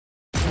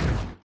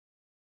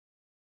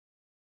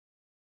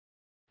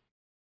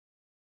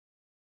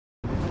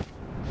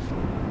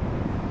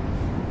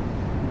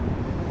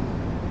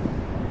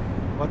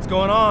What's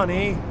going on,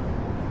 E?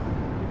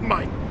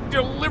 My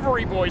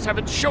delivery boys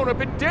haven't shown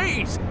up in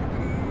days.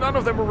 None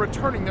of them are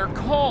returning their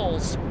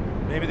calls.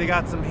 Maybe they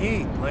got some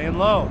heat, laying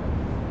low.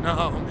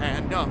 No,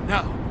 man, no.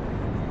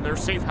 Their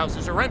safe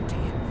houses are empty.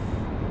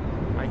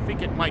 I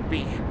think it might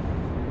be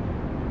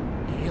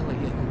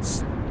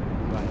aliens.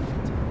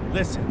 Right.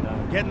 Listen,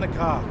 get in the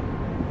car.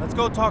 Let's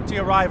go talk to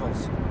your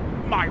rivals.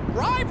 My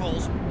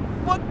rivals?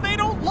 But they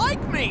don't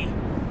like me!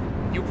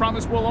 You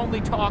promise we'll only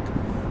talk?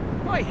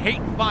 I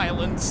hate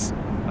violence.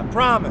 I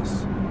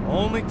promise.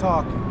 Only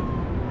talking.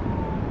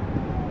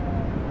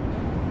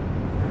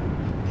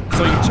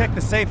 So you check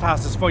the safe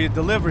houses for your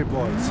delivery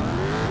boys.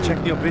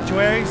 Check the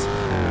obituaries?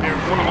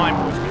 If one of my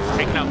boys gets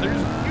taken out, there's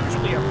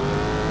usually a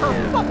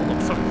kerfuffle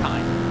of some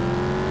kind.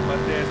 But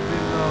there's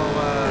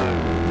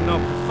been no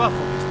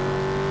kerfuffle this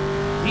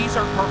time. These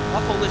are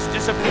kerfuffleless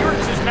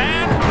disappearances,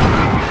 man!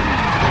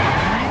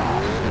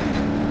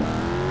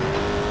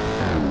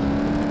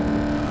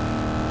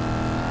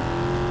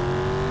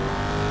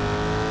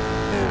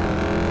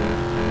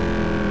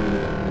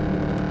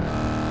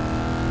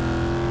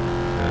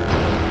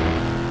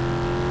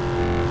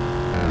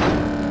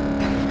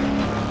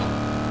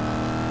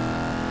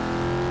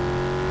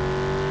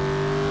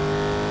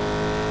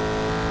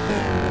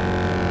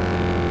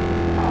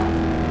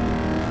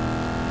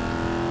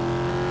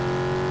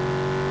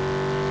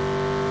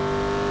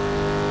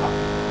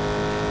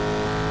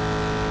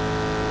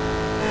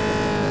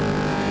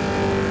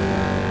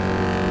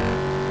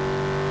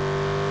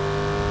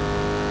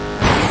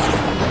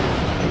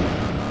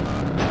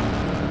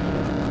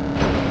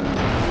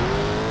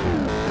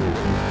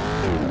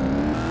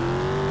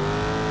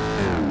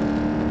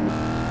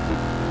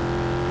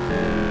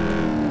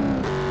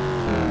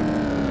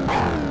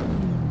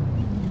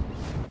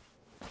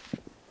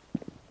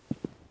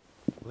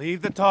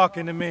 Leave the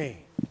talking to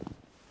me.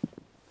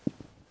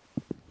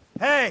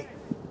 Hey!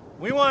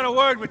 We want a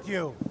word with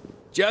you.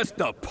 Just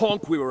the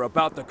punk we were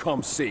about to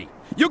come see.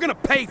 You're gonna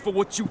pay for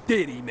what you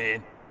did,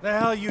 E-Man. The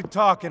hell you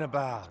talking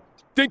about?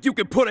 Think you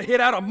can put a hit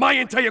out on my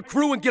entire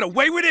crew and get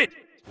away with it?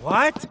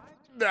 What?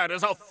 That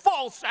is a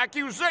false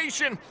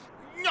accusation!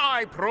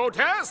 I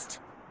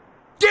protest!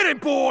 Get it,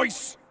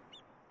 boys!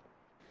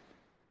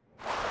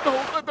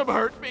 Don't let them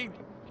hurt me.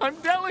 I'm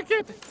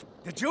delicate.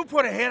 Did you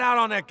put a hit out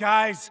on that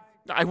guys?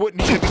 I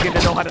wouldn't even begin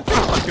to know how to think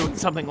about doing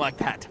something like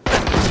that.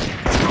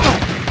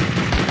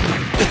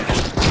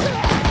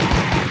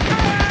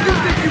 You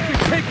think you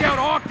could take out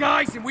our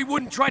guys and we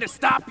wouldn't try to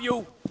stop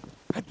you?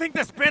 I think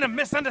there's been a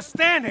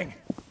misunderstanding.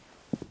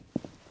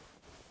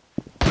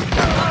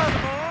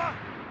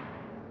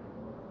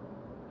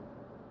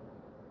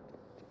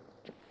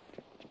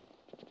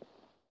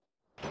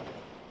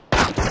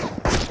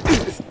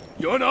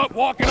 You're not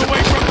walking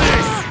away from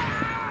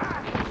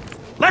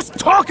this! Let's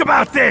talk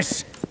about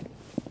this!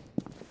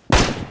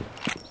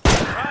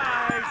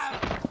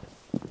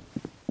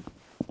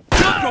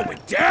 You're going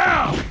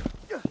down!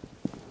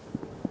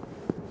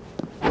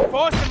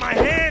 Forcing my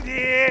hand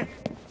here!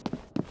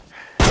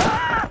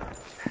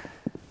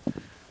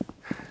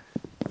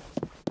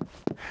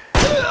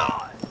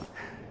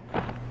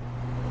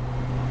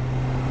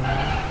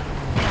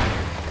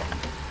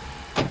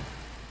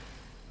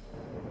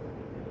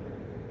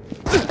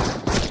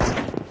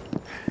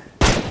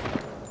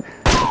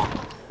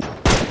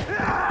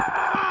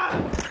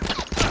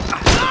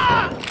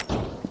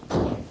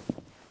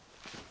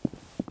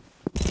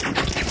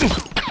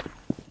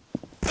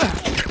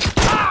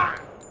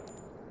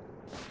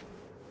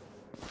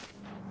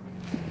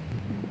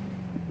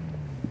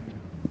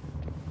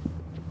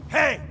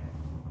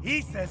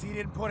 He says he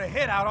didn't put a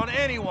hit out on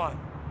anyone.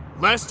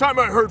 Last time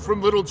I heard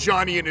from little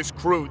Johnny and his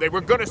crew, they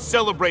were gonna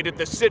celebrate at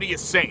the City of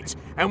Saints,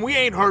 and we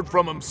ain't heard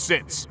from them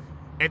since.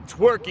 And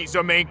Twerky's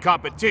our main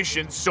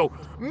competition, so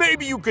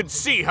maybe you could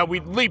see how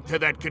we'd leap to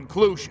that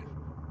conclusion.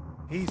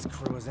 His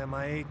crew is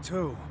MIA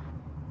too.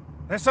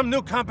 There's some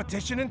new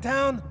competition in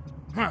town?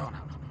 No.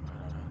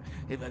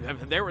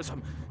 If there was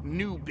some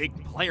new big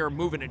player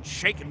moving and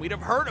shaking, we'd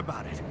have heard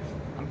about it.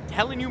 I'm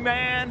telling you,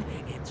 man,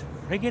 it's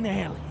friggin'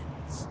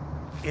 aliens.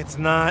 It's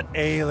not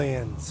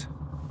aliens.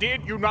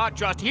 Did you not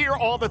just hear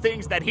all the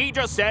things that he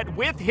just said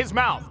with his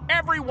mouth?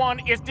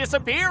 Everyone is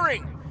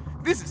disappearing!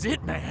 This is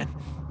it, man.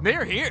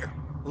 They're here.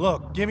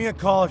 Look, give me a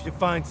call if you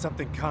find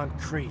something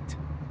concrete.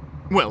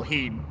 Well,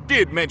 he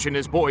did mention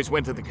his boys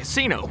went to the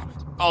casino.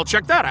 I'll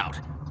check that out.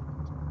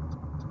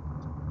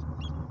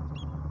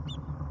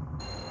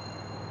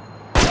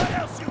 What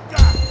else you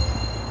got?